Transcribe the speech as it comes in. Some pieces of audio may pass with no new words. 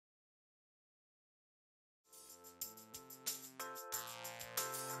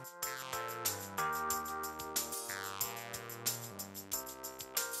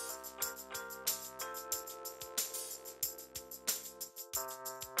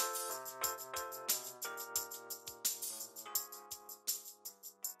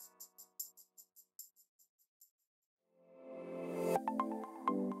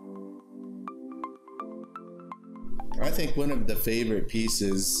I think one of the favorite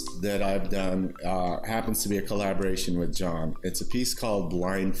pieces that I've done happens to be a collaboration with John. It's a piece called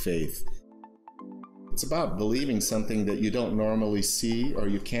Blind Faith. It's about believing something that you don't normally see or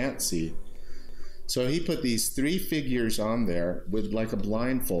you can't see. So he put these three figures on there with like a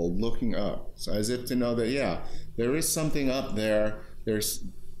blindfold looking up, so as if to know that, yeah, there is something up there.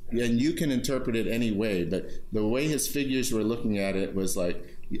 And you can interpret it any way, but the way his figures were looking at it was like,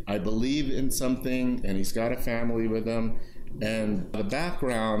 I believe in something, and he's got a family with him. And the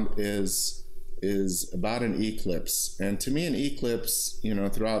background is about an eclipse. And to me, an eclipse, you know,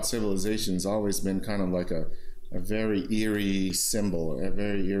 throughout civilization has always been kind of like a very eerie symbol, a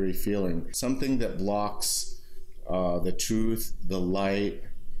very eerie feeling. Something that blocks the truth, the light.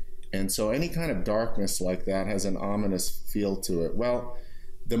 And so any kind of darkness like that has an ominous feel to it. Well,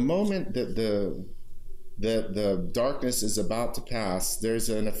 the moment that the darkness is about to pass, there's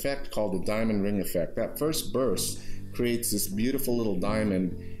an effect called the diamond ring effect. That first burst creates this beautiful little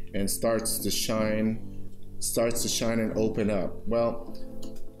diamond and starts to shine and open up. Well,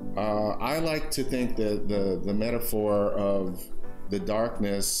 I like to think that the metaphor of the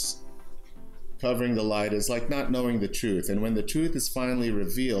darkness covering the light is like not knowing the truth. And when the truth is finally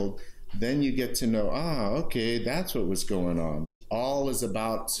revealed, then you get to know, okay, that's what was going on. All is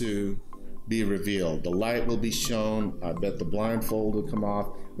about to be revealed. The light will be shown. I bet the blindfold will come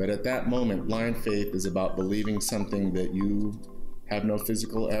off. But at that moment, blind faith is about believing something that you have no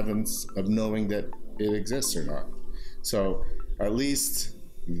physical evidence of knowing that it exists or not. So at least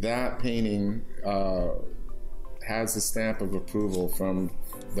that painting has the stamp of approval from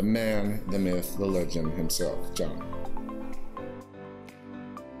the man, the myth, the legend himself, John.